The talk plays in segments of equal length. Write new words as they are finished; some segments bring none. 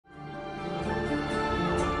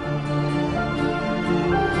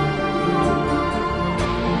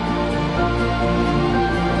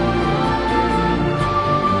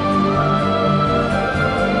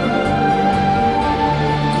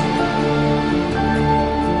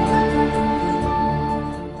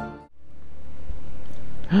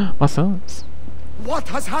Maçãs. What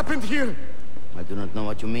has happened here? I do not know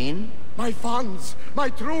what you mean. My funds, my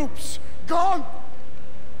troops, gone!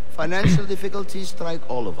 Financial difficulties strike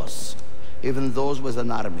all of us, even those with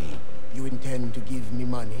an army. You intend to give me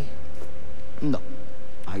money? No,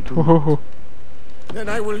 I do not. Then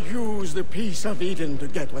I will use the piece of Eden to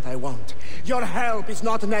get what I want. Your help is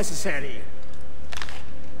not necessary.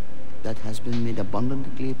 That has been made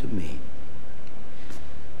abundantly clear to me.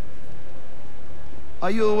 Are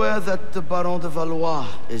you aware that the Baron de Valois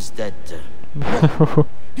is dead?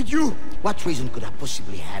 Did you? What reason could I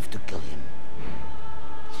possibly have to kill him?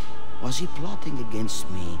 Was he plotting against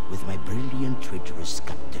me with my brilliant, traitorous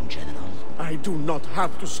Captain General? I do not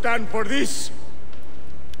have to stand for this.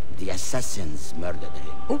 The assassins murdered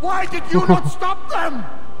him. Why did you not stop them?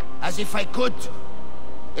 As if I could.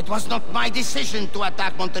 It was not my decision to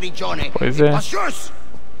attack Monteriggione. Pois It é. was yours.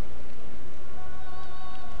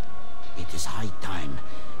 It is high time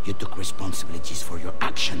you took responsibilities for your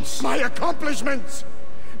actions. My accomplishments!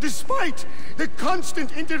 Despite the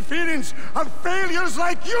constant interference of failures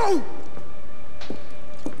like you!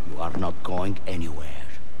 You are not going anywhere.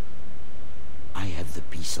 I have the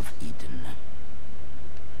piece of Eden.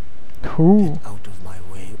 Ooh. Get out of my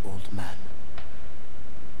way, old man.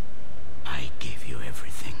 I gave you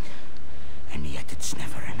everything, and yet it's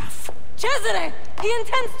never enough. Cesare! He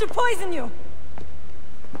intends to poison you!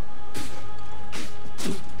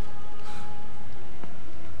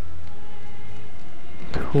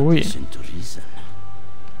 Ui. Listen to reason.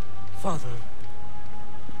 Father,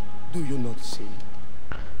 do you not see?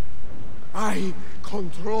 I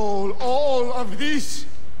control all of this.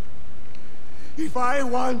 If I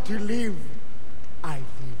want to live, I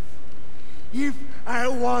live. If I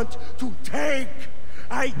want to take,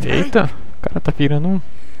 I take. Eita, o cara tá virando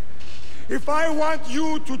If I want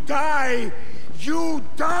you to die, you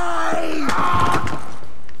die!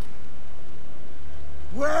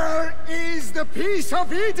 Where is the piece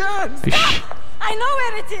of Eden? Vixe. I know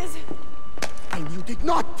where it is! And you did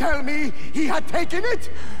not tell me he had taken it?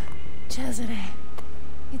 Cesare,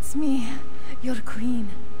 it's me, your queen.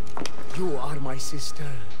 You are my sister,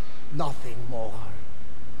 nothing more.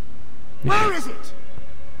 Where is it?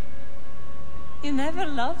 You never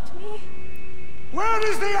loved me?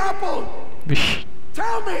 Where is the apple? Vixe.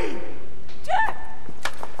 Tell me!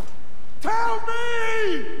 Tell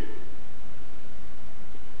me!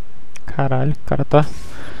 Caralho, o cara tá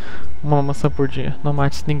uma maçã por dia. Não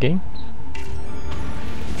mate ninguém.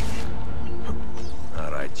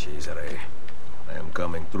 All right, Cesare. I am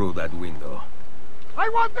coming through that window. I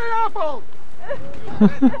want the apple!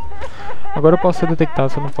 Agora eu posso ser detectado,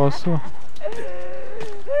 se eu não posso.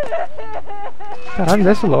 Caralho,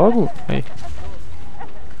 desce logo. Aí.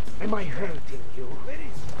 Am I hurting you?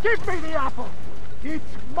 Give me the apple! It's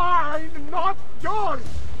mine, not yours!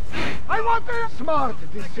 I want the smart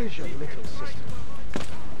decision, little sister.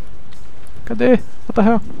 Cadê? What the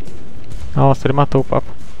hell? Nossa, ele matou o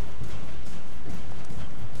papo.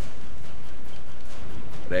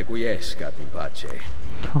 Requiescat in pace.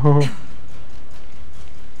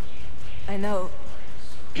 I know.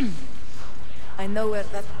 I know where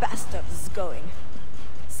that bastard is going.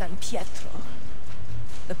 San Pietro.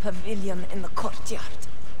 The pavilion in the courtyard.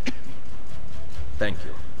 Thank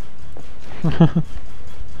you.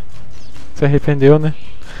 Se arrependeu, né?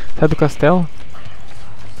 Sai do castelo.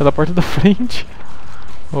 Pela porta da frente.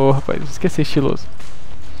 Ô, rapaz, esqueci estiloso.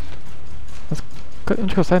 Mas,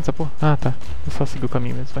 onde que eu saio dessa porra? Ah, tá. Eu só segui o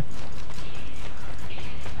caminho mesmo, vai.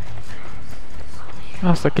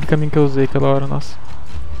 Nossa, aquele caminho que eu usei aquela hora, nossa.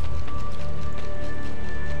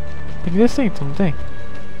 Tem que descer então, não tem?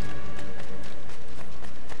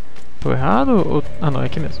 Tô errado ou... Ah não, é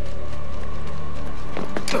aqui mesmo.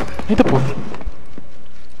 Eita porra.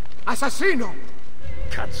 Assassino!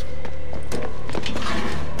 Cazzo.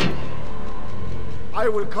 I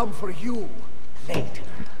will come for you later.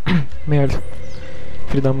 Merda.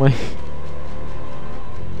 Filho da mãe.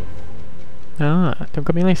 Ah, tem um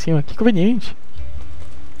caminho lá em cima. Que conveniente.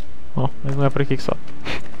 Ó, mas não é por aqui que sobe.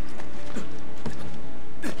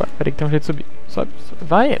 Opa, peraí que tem um jeito de subir. Sobe, sobe.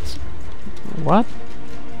 Vai, Edson. What?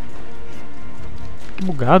 Que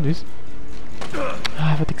bugado isso.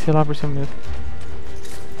 Ah, vai ter que ser lá por cima mesmo.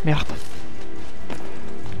 Merda.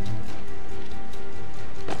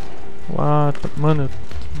 What? Mano.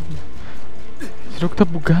 Esse jogo tá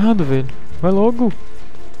bugado, velho. Vai logo. O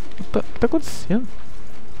que tá acontecendo?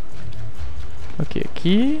 Ok,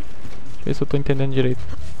 aqui. Deixa eu ver se eu tô entendendo direito.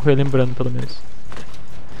 Relembrando, pelo menos.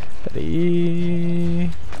 Pera aí.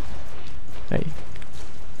 Aí.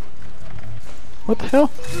 What the hell?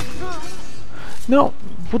 Não.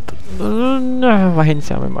 Puta. Vai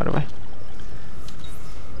reiniciar a memória, vai.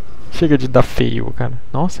 Chega de dar feio, cara.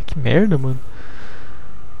 Nossa, que merda, mano.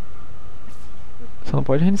 Só não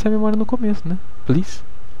pode reiniciar a memória no começo, né? Please.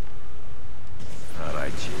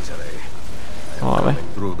 Alright, Cesare. Vamos lá, vai.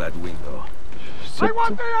 Through that window.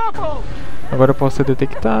 Agora eu posso ser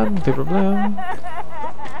detectado, não tem problema.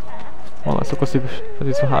 Vamos lá, se eu consigo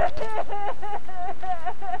fazer isso rápido.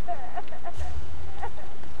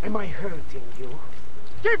 Am I hurting you?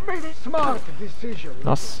 Give me the smart decision.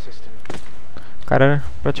 Nossa. O cara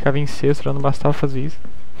praticava incesto, já não bastava fazer isso.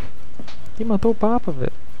 E matou o Papa,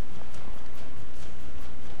 velho.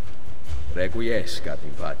 Requiescat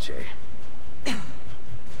in pace.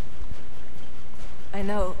 I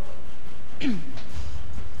know.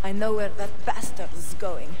 I know where that bastard is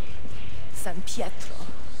going. San Pietro.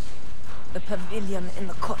 The pavilion in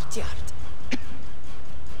the courtyard.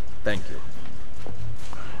 Thank you.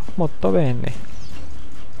 Molto bene.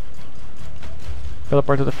 Pela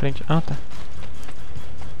porta da frente. Ah, tá.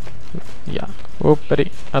 Oh,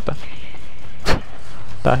 peraí. Ah, tá.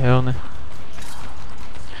 Tá, real, né?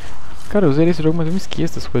 Cara, eu zerei esse jogo, mas eu me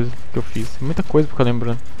esqueço das coisas que eu fiz. Muita coisa pra ficar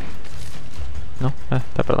lembrando. Não? É,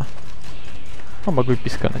 tá pra lá. Olha o bagulho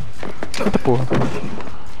piscando aí. Eita porra.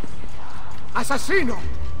 Assassino!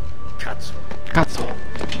 Cazzo. Cazzo.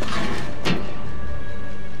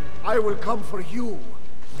 I will come for you.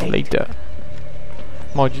 Later.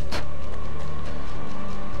 Maldito.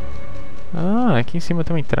 Ah, aqui em cima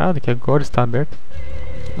tem uma entrada que agora está aberta.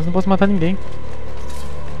 Mas não posso matar ninguém.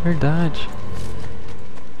 Verdade.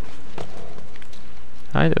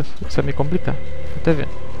 Ai Deus, isso vai me complicar. Tô até vendo.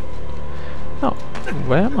 Não,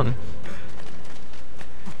 ué, mano.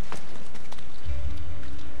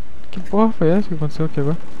 Que porra foi essa que aconteceu aqui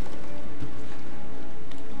agora?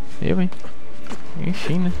 Hein?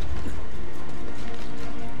 Enfim, né?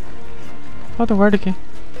 Ah, tem um guarda aqui.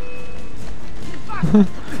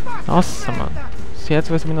 Nossa, mano. Se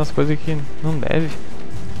Edson vai subindo umas coisas que não deve.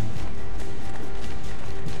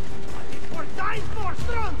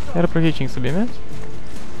 Era pra que tinha que subir mesmo?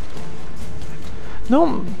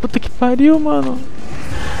 Não, puta que pariu, mano.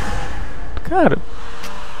 Cara.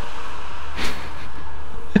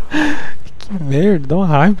 Que merda, dá uma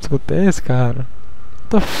raiva que isso acontece, cara. What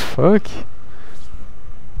the fuck?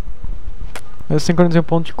 Eu sincronizei um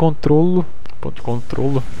ponto de controlo. Ponto de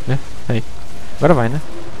controlo, né? Aí. Agora vai, né?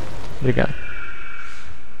 Obrigado.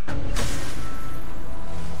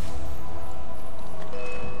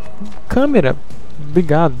 Câmera.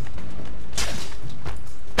 Obrigado.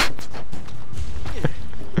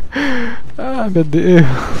 Ah, meu Deus.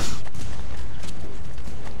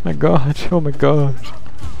 My God, oh my God.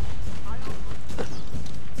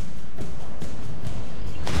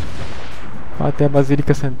 Vai até a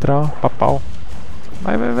Basílica Central, papal.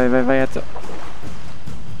 Vai, Edson.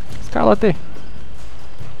 Escala-te.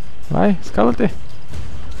 Vai, escala-te.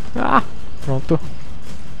 Ah, pronto.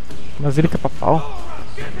 Basílica papal.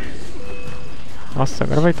 Nossa,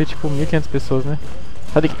 agora vai ter tipo 1500 pessoas, né?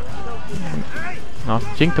 Sai daqui. Nossa,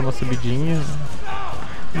 tinha que ter uma subidinha.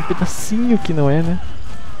 Um pedacinho que não é, né?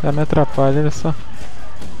 Já me atrapalha, olha só.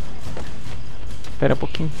 Espera um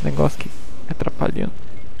pouquinho, negócio que me atrapalhando.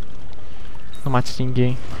 Não mate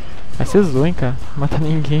ninguém. Vai ser zoa, hein, cara. Matar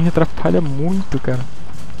ninguém atrapalha muito, cara.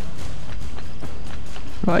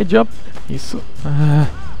 Vai, jump. Isso. Ah.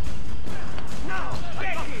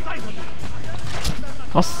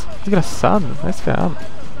 Nossa, desgraçado. Vai se ferrado.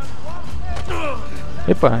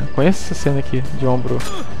 Epa, conhece essa cena aqui de ombro.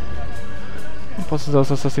 Não posso usar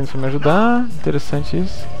os assassinos pra me ajudar. Interessante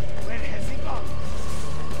isso.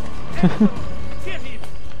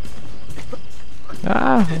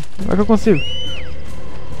 Ah, como é que eu consigo?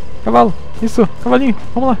 Cavalo, isso, cavalinho,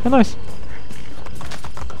 vamos lá, é nóis.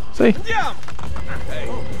 Isso aí.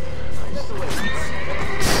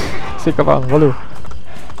 Isso aí, cavalo, valeu.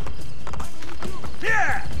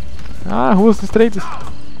 Ah, ruas estreitas.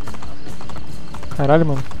 Caralho,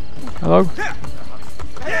 mano. Vai logo.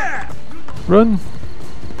 Run.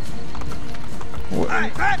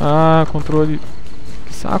 Ah, controle.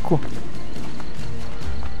 Que saco.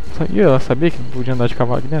 E ela sabia que não podia andar de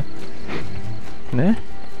cavalo aqui dentro? Né?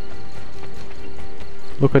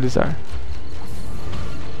 Localizar.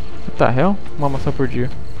 Tá, real? Uma maçã por dia.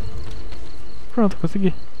 Pronto,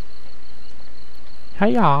 consegui.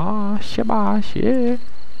 Hiya, shebashi.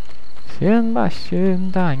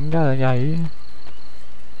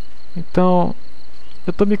 Então,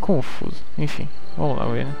 eu tô meio confuso. Enfim, vamos lá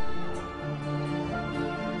ver, né?